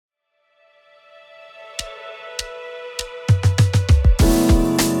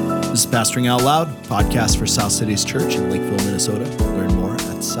This is Pastoring Out Loud, podcast for South Cities Church in Lakeville, Minnesota. Learn more at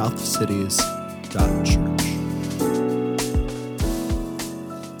southcities.church.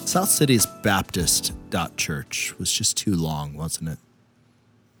 Southcitiesbaptist.church was just too long, wasn't it?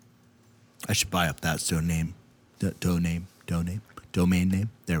 I should buy up that domain name.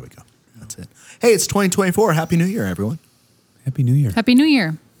 There we go. That's it. Hey, it's 2024. Happy New Year, everyone. Happy New Year. Happy New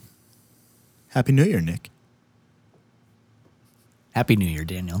Year. Happy New Year, Nick. Happy New Year,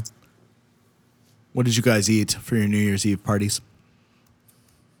 Daniel. What did you guys eat for your New Year's Eve parties?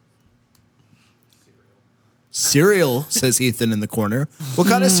 Cereal, says Ethan in the corner. What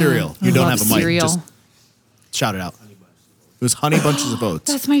kind of cereal? You don't have a mic. Cereal. Just shout it out. It was Honey Bunches of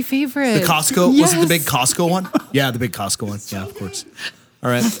Oats. That's my favorite. The Costco, Yes. was it the big Costco one? Yeah, the big Costco one. Yeah, of course. All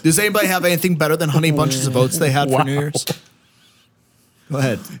right. Does anybody have anything better than Honey Bunches of Oats they had for New Year's? Go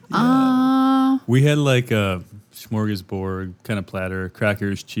ahead. We had like a smorgasbord kind of platter,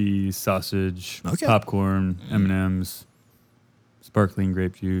 crackers, cheese, sausage, popcorn, M&Ms, sparkling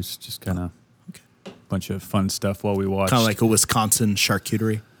grape juice, just kind of a bunch of fun stuff while we watched. Kind of like a Wisconsin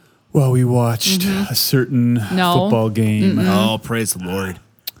charcuterie. While we watched a certain football game. Oh, praise the Lord.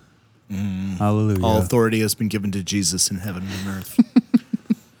 Hallelujah. All authority has been given to Jesus in heaven and earth.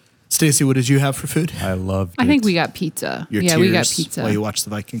 Stacy, what did you have for food? I loved it. I think we got pizza. Your we got tears pizza. while you watched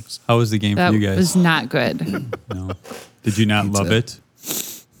the Vikings. How was the game That for you guys? was not good. No. Did you not love it?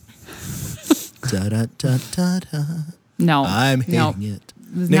 Da, da, da, da, da. No. I'm no. hating it.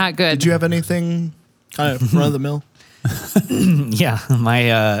 It was Nick, not good. Did you have anything kind of front of the mill? Yeah,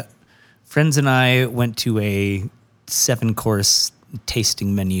 my friends and I went to a 7-course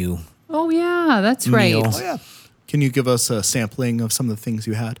tasting menu. Oh, yeah, that's right. Meal. Oh, yeah. Can you give us a sampling of some of the things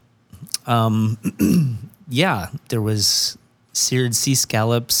you had? Yeah, there was seared sea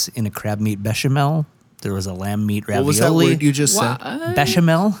scallops in a crab meat bechamel. There was a lamb meat ravioli. What was that word you just said?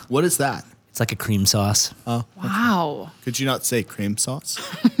 Bechamel. What is that? It's like a cream sauce. Wow. Could you not say cream sauce?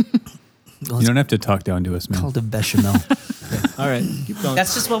 You don't have to talk down to us, man. Called a bechamel. All right, keep going.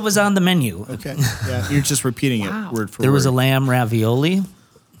 That's just what was on the menu. Okay. Yeah, you're just repeating it word for word. There was a lamb ravioli.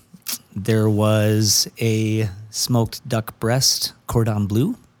 There was a smoked duck breast cordon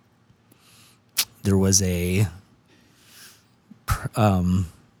bleu. There was a prime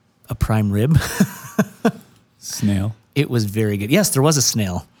rib. Snail. It was very good. Yes, there was a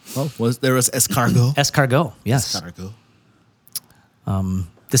snail. Oh, there was escargot? Escargot, yes. Escargot.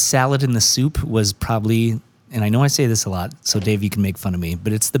 The salad and the soup was probably, and I know I say this a lot, so Dave, you can make fun of me,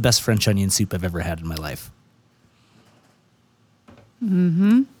 but it's the best French onion soup I've ever had in my life.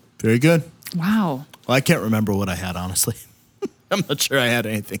 Very good. Wow. Well, I can't remember what I had, honestly. I'm not sure I had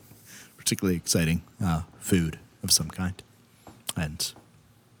anything particularly exciting. Food of some kind. And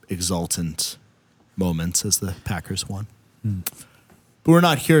exultant moments as the Packers won. But we're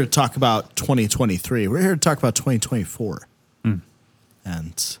not here to talk about 2023. We're here to talk about 2024.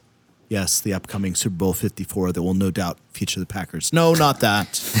 And yes, the upcoming Super Bowl 54 that will no doubt feature the Packers. No, not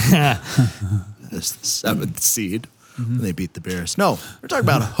that. As the 7th seed. When they beat the Bears. No, we're talking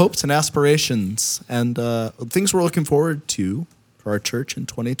about hopes and aspirations and things we're looking forward to for our church in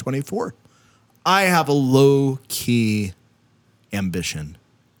 2024. I have a low-key ambition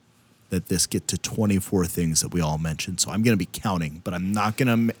that this get to 24 things that we all mentioned. So I'm going to be counting, but I'm not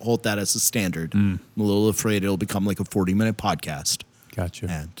going to hold that as a standard. I'm a little afraid it'll become like a 40-minute podcast. Gotcha.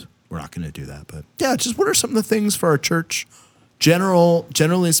 And we're not going to do that. But yeah, just what are some of the things for our church,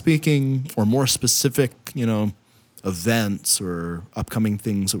 generally speaking, or more specific, events or upcoming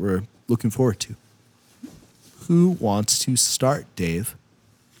things that we're looking forward to? Who wants to start, Dave?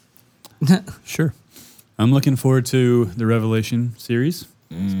 Sure. I'm looking forward to the Revelation series.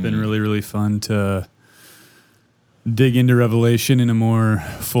 It's been really, really fun to dig into Revelation in a more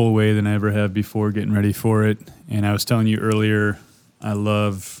full way than I ever have before, getting ready for it. And I was telling you earlier, I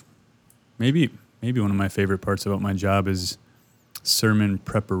love, maybe one of my favorite parts about my job is sermon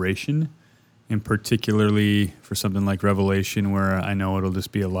preparation, and particularly for something like Revelation, where I know it'll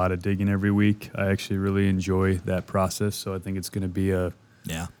just be a lot of digging every week. I actually really enjoy that process, so I think it's going to be a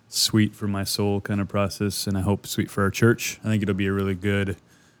sweet for my soul kind of process, and I hope sweet for our church. I think it'll be a really good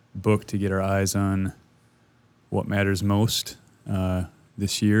book to get our eyes on what matters most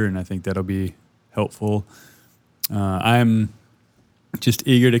this year, and I think that'll be helpful. I'm just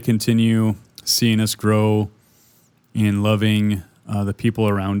eager to continue seeing us grow in loving the people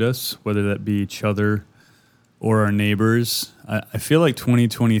around us, whether that be each other or our neighbors. I feel like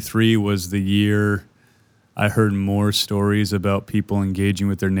 2023 was the year I heard more stories about people engaging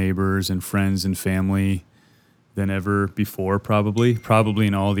with their neighbors and friends and family than ever before, probably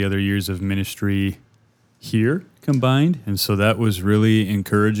in all the other years of ministry here combined. And so that was really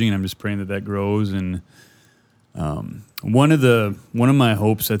encouraging. And I'm just praying that that grows. And one of my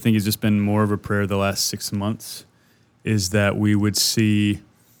hopes, I think, has just been more of a prayer the last 6 months, is that we would see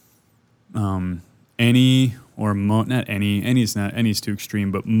any is too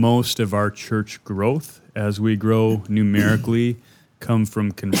extreme, but most of our church growth as we grow numerically come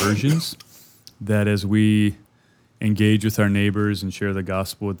from conversions. That as we engage with our neighbors and share the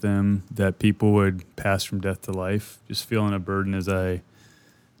gospel with them, that people would pass from death to life. Just feeling a burden as I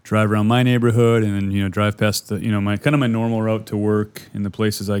drive around my neighborhood and then, drive past the, my normal route to work and the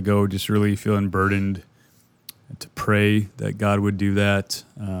places I go, just really feeling burdened to pray that God would do that.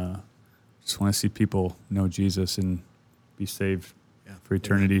 Just want to see people know Jesus and be saved for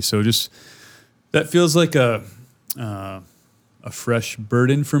eternity. So just, that feels like a fresh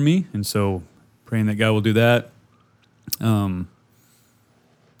burden for me. And so praying that God will do that.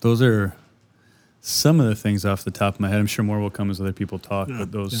 Those are some of the things off the top of my head. I'm sure more will come as other people talk,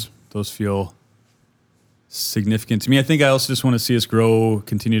 but those feel significant to me. I think I also just want to see us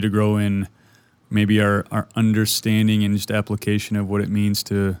continue to grow in maybe our understanding and just application of what it means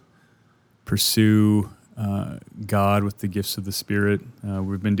to pursue God with the gifts of the Spirit.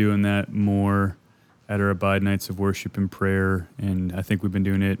 We've been doing that more at our Abide nights of worship and prayer, and I think we've been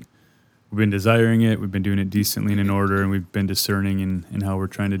doing it. We've been desiring it. We've been doing it decently and in order, and we've been discerning in how we're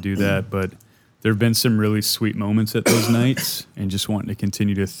trying to do that. But there have been some really sweet moments at those nights, and just wanting to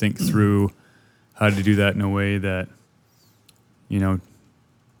continue to think through how to do that in a way that,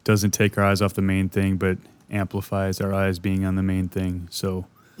 doesn't take our eyes off the main thing, but amplifies our eyes being on the main thing. So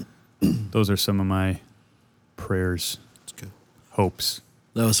those are some of my prayers, hopes.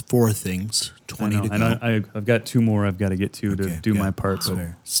 That was 4 things, 20 to go. I've got 2 more I've got to get to do my part.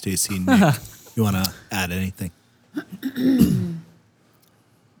 So. Stacy, Nick, you want to add anything?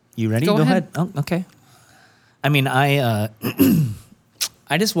 You ready? Go ahead. Oh, okay. I mean, I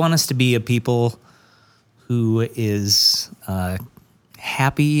just want us to be a people who is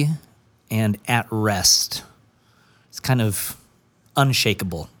happy and at rest. It's kind of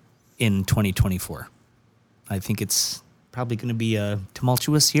unshakable in 2024. I think it's probably going to be a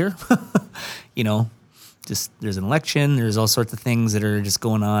tumultuous year. Just there's an election. There's all sorts of things that are just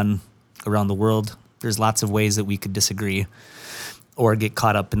going on around the world. There's lots of ways that we could disagree or get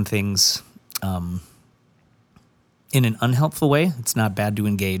caught up in things in an unhelpful way. It's not bad to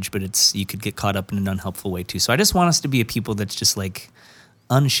engage, but you could get caught up in an unhelpful way too. So I just want us to be a people that's just like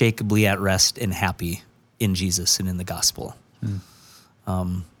unshakably at rest and happy in Jesus and in the gospel.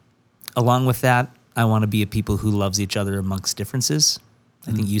 Along with that, I want to be a people who loves each other amongst differences.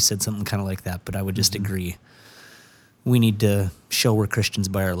 I think you said something kind of like that, but I would just agree. We need to show we're Christians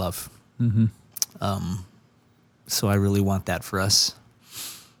by our love. So I really want that for us.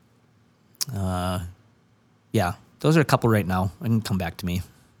 Those are a couple right now. I can come back to me.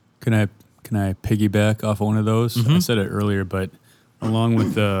 Can I piggyback off one of those? I said it earlier, but along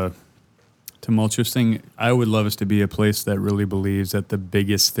with the tumultuous thing, I would love us to be a place that really believes that the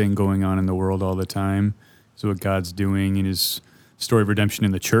biggest thing going on in the world all the time is what God's doing in His story of redemption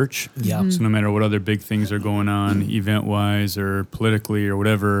in the church. Yeah. So no matter what other big things are going on, event-wise or politically or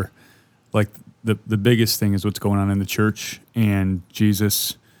whatever, like the biggest thing is what's going on in the church, and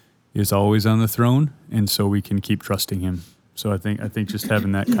Jesus is always on the throne, and so we can keep trusting Him. So I think just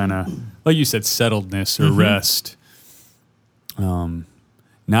having that kind of, like you said, settledness or rest,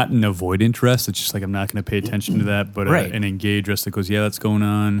 not an avoidant rest. It's just like I'm not going to pay attention to that, but an engaged rest that goes, yeah, that's going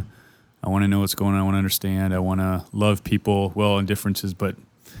on. I want to know what's going on. I want to understand. I want to love people well in differences, but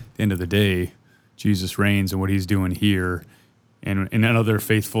at the end of the day, Jesus reigns, and what He's doing here and in other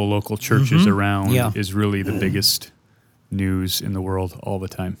faithful local churches around is really the biggest news in the world all the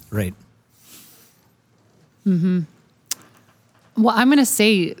time. Right. Well, I'm going to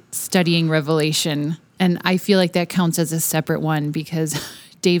say studying Revelation, and I feel like that counts as a separate one because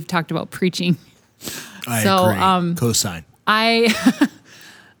Dave talked about preaching. I agree. Cosign. I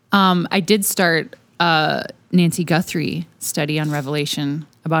did start Nancy Guthrie study on Revelation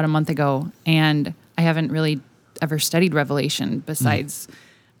about a month ago, and I haven't really ever studied Revelation besides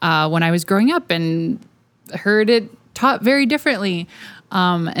when I was growing up and heard it taught very differently.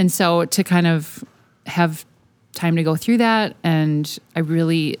 And so to kind of have time to go through that, and I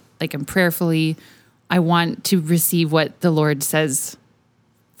really, I'm prayerfully, I want to receive what the Lord says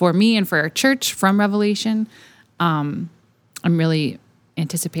for me and for our church from Revelation. I'm really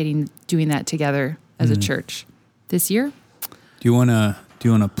anticipating doing that together as a church this year. Do you want to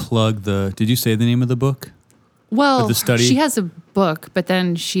plug did you say the name of the book? Well, the study? She has a book, but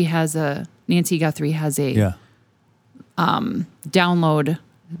then Nancy Guthrie has a download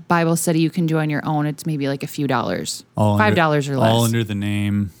Bible study you can do on your own. It's maybe like a few dollars, All $5 or less. All under the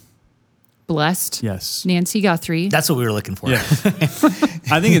name. Blessed. Yes. Nancy Guthrie. That's what we were looking for. Yeah.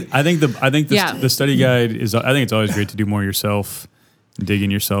 I think the study guide is. I think it's always great to do more yourself, dig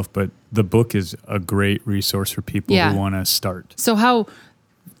in yourself. But the book is a great resource for people who want to start. So how?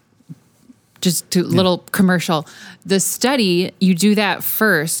 Just to little commercial. The study, you do that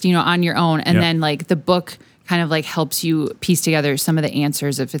first, on your own, and then like the book kind of like helps you piece together some of the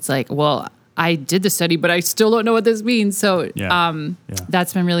answers. If it's like, well, I did the study, but I still don't know what this means. So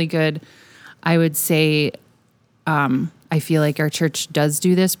that's been really good. I would say I feel like our church does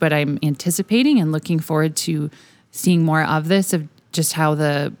do this, but I'm anticipating and looking forward to seeing more of this, of just how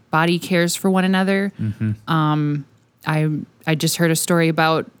the body cares for one another. I just heard a story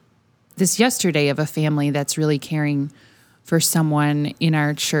about this yesterday of a family that's really caring for someone in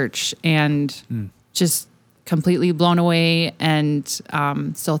our church, and just completely blown away, and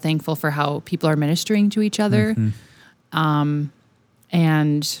so thankful for how people are ministering to each other. And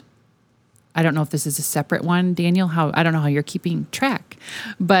I don't know if this is a separate one, Daniel, I don't know how you're keeping track,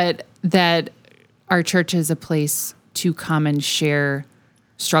 but that our church is a place to come and share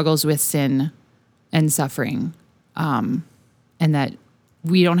struggles with sin and suffering. And that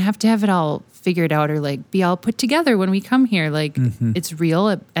we don't have to have it all figured out or like be all put together when we come here. Like it's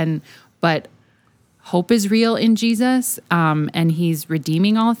real, but hope is real in Jesus. And he's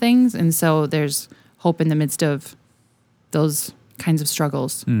redeeming all things. And so there's hope in the midst of those kinds of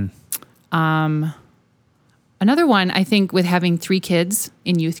struggles. Another one, I think, with having 3 kids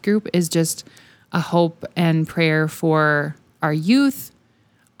in youth group is just a hope and prayer for our youth,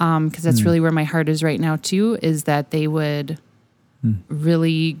 because that's really where my heart is right now too, is that they would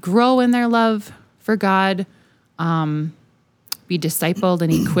really grow in their love for God, be discipled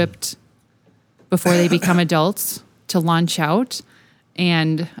and equipped before they become adults to launch out,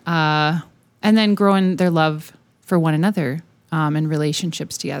 and then grow in their love for one another and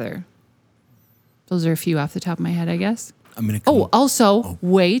relationships together. Those are a few off the top of my head, I guess.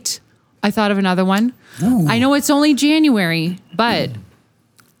 Wait. I thought of another one. Ooh. I know it's only January, but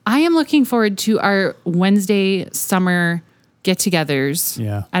I am looking forward to our Wednesday summer get-togethers.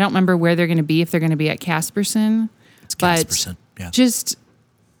 Yeah. I don't remember where they're going to be, if they're going to be at Casperson. It's Casperson, yeah. Just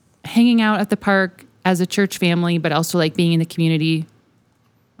hanging out at the park as a church family, but also like being in the community.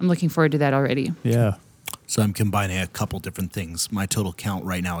 I'm looking forward to that already. Yeah. So I'm combining a couple different things. My total count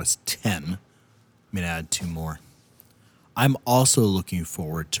right now is 10. I'm going to add 2 more. I'm also looking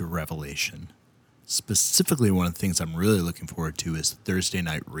forward to Revelation. Specifically, one of the things I'm really looking forward to is Thursday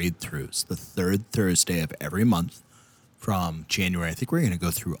night read-throughs, the 3rd Thursday of every month from January. I think we're going to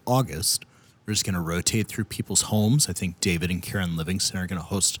go through August. We're just going to rotate through people's homes. I think David and Karen Livingston are going to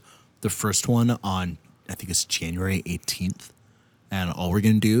host the first one on, I think it's January 18th. And all we're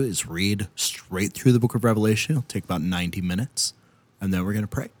going to do is read straight through the book of Revelation. It'll take about 90 minutes. And then we're going to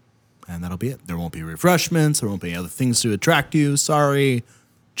pray. And that'll be it. There won't be refreshments. There won't be other things to attract you. Sorry.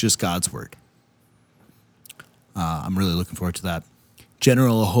 Just God's word. I'm really looking forward to that.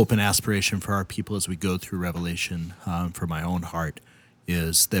 General hope and aspiration for our people as we go through Revelation, for my own heart,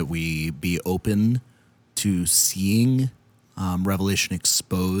 is that we be open to seeing Revelation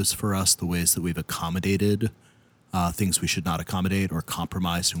expose for us the ways that we've accommodated things we should not accommodate, or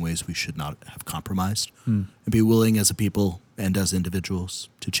compromised in ways we should not have compromised, and be willing as a people and as individuals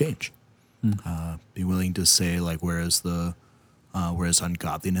to change. Be willing to say, like, whereas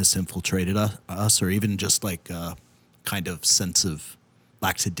ungodliness infiltrated us, or even just like a kind of sense of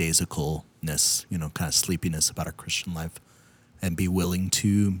lackadaisicalness, kind of sleepiness about our Christian life, and be willing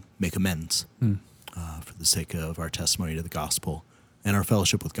to make amends for the sake of our testimony to the gospel and our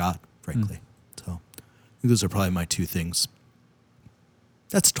fellowship with God, frankly. So I think those are probably my 2 things.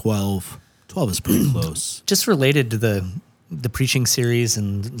 That's 12. 12 is pretty close. Just related to the preaching series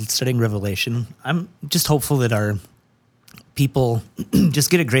and studying Revelation, I'm just hopeful that our people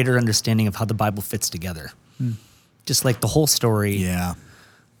just get a greater understanding of how the Bible fits together. Just like the whole story. Yeah.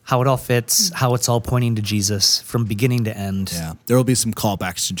 How it all fits, how it's all pointing to Jesus from beginning to end. Yeah. There will be some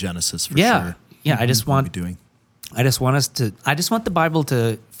callbacks to Genesis for sure. Yeah, I just want doing. I just want the Bible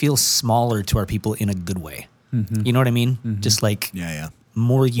to feel smaller to our people in a good way. You know what I mean? Just like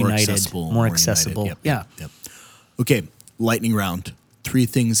more united, more accessible. Yep. Okay, lightning round. 3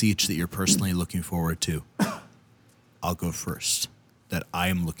 things each that you're personally looking forward to. I'll go first. That I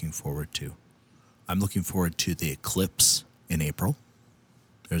am looking forward to. I'm looking forward to the eclipse in April.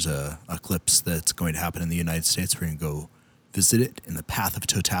 There's a eclipse that's going to happen in the United States. We're going to go visit it in the path of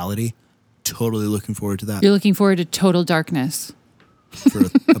totality. Totally looking forward to that. You're looking forward to total darkness. For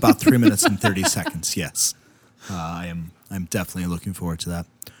about 3 minutes and 30 seconds, yes. I I'm definitely looking forward to that.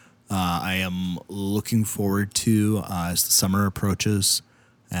 I am looking forward to as the summer approaches,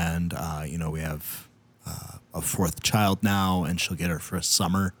 and we have a fourth child now, and she'll get her first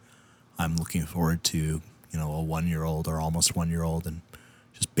summer. I'm looking forward to a 1-year-old or almost 1-year-old, and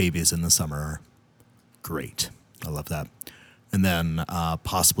just babies in the summer are great. I love that. And then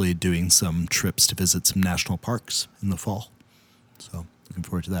possibly doing some trips to visit some national parks in the fall. So looking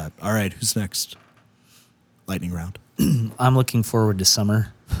forward to that. All right, who's next? Lightning round. I'm looking forward to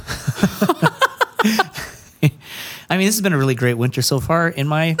summer. I mean, this has been a really great winter so far, in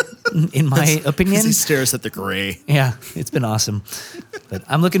my opinion. He stares at the gray. Yeah, it's been awesome. But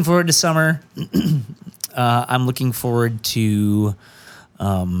I'm looking forward to summer. I'm looking forward to,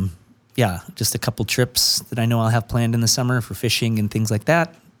 just a couple trips that I know I'll have planned in the summer for fishing and things like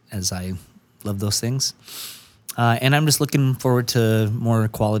that, as I love those things. And I'm just looking forward to more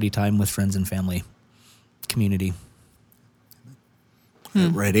quality time with friends and family, community.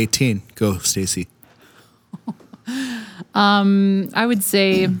 Right, 18. Go, Stacy. I would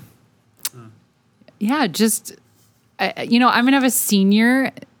say, I'm going to have a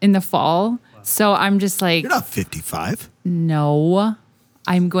senior in the fall. So I'm just like, You're not 55. no,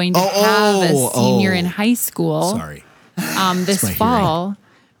 I'm going to have a senior in high school. Sorry. This my fall.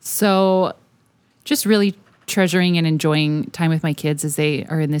 So just really treasuring and enjoying time with my kids as they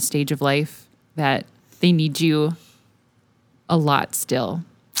are in this stage of life that they need you a lot still.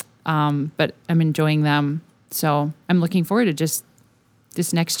 But I'm enjoying them. So I'm looking forward to just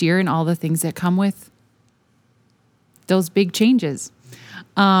this next year and all the things that come with those big changes.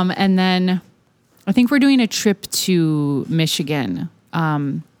 And then I think we're doing a trip to Michigan.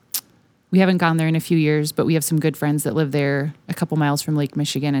 We haven't gone there in a few years, but we have some good friends that live there a couple miles from Lake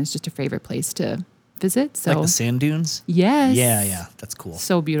Michigan, and it's just a favorite place to visit. So Like the sand dunes? yes. Yeah, that's cool.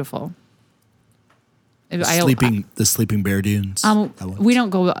 So beautiful. The Sleeping Bear Dunes. That one? We don't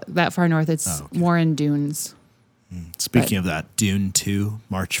go that far north. It's okay. Warren Dunes. Speaking of that, Dune 2,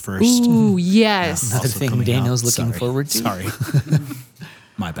 March 1st. Ooh, yes. Another Also thing coming Daniel's out. looking Sorry. forward to. Sorry.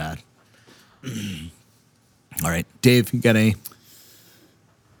 My bad. All right. Dave, you got any?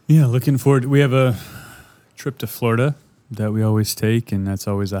 Yeah, looking forward. We have a trip to Florida that we always take, and that's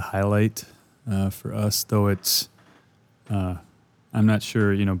always a highlight for us, though it's, I'm not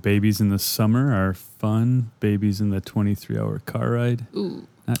sure, babies in the summer are fun. Babies in the 23-hour car ride. Ooh.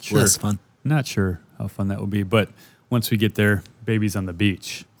 Not sure. Less fun. Not sure how fun that will be, but once we get there, babies on the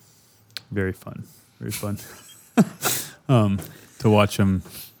beach. Very fun. Very fun. To watch them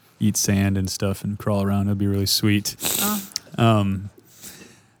eat sand and stuff and crawl around, it'll be really sweet.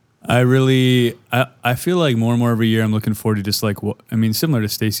 I feel like more and more every year I'm looking forward to just similar to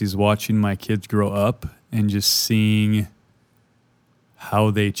Stacy's, watching my kids grow up and just seeing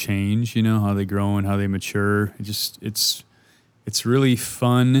how they change, how they grow and how they mature. It's really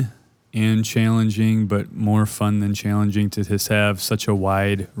fun and challenging, but more fun than challenging to just have such a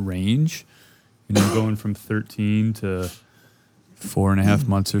wide range. Going from 13 to 4.5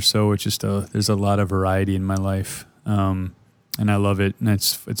 months or so. It's just there's a lot of variety in my life. And I love it, and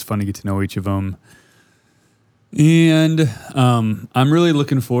it's fun to get to know each of them. And I'm really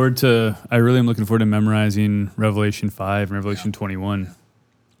looking forward to memorizing Revelation 5 and Revelation 21,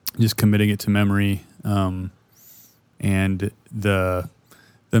 just committing it to memory. And the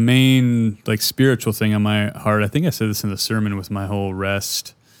main spiritual thing on my heart, I think I said this in the sermon with my whole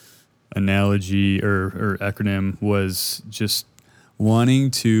rest analogy or acronym, was just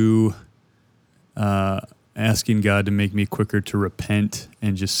wanting to asking God to make me quicker to repent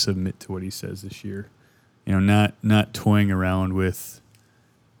and just submit to what he says this year. Not toying around with,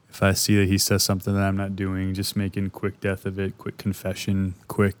 if I see that he says something that I'm not doing, just making quick death of it, quick confession,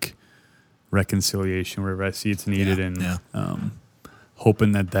 quick reconciliation wherever I see it's needed,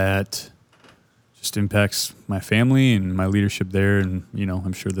 hoping that just impacts my family and my leadership there. And,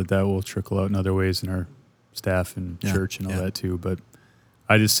 I'm sure that will trickle out in other ways in our staff and church and all that too. But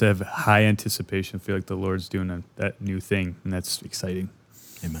I just have high anticipation. I feel like the Lord's doing that new thing, and that's exciting.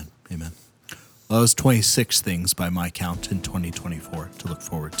 Amen. Well, that was 26 things by my count in 2024 to look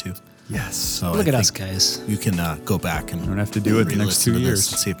forward to. Yes. So Look at us, guys. You can go back and don't have to do it the next 2 re-listen to this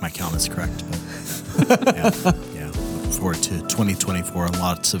years. and see if my count is correct. But looking forward to 2024 and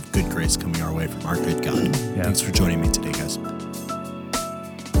lots of good grace coming our way from our good God. Yeah. Thanks for joining me today, guys.